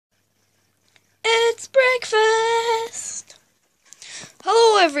It's breakfast!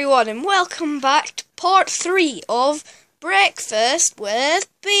 Hello everyone and welcome back to part 3 of Breakfast with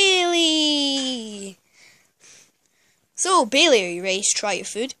Bailey. So Bailey, are you ready to try your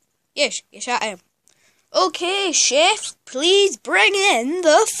food? Yes, I am. Okay, chef, please bring in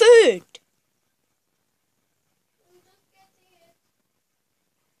the food.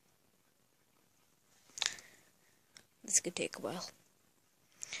 This could take a while.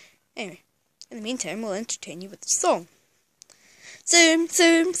 Anyway, in the meantime, we'll entertain you with a song. Zoom,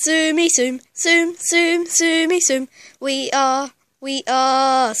 zoom, zoomy, zoom, zoom, zoom, zoomy, zoom. We are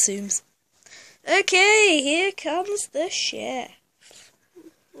zooms. Okay, here comes the chef.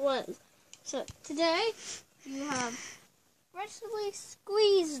 Well, so today you have freshly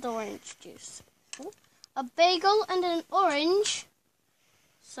squeezed orange juice, a bagel and an orange,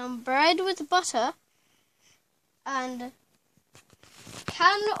 some bread with butter, and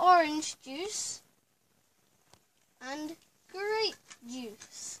canned orange juice and grape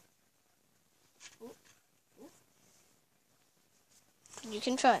juice. You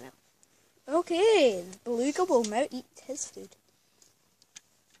can try now. Okay, the beluga will now eat his food.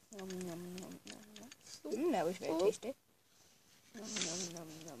 Yum, yum, yum, yum, yum. That was very tasty. Yum, yum,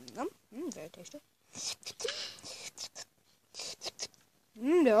 yum, yum, yum. Very tasty.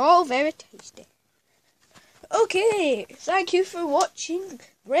 They're all very tasty. Okay, thank you for watching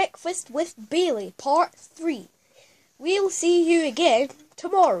Breakfast with Bailey Part 3. We'll see you again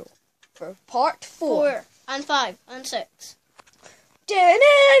tomorrow for Part 4. 4 and 5 and 6.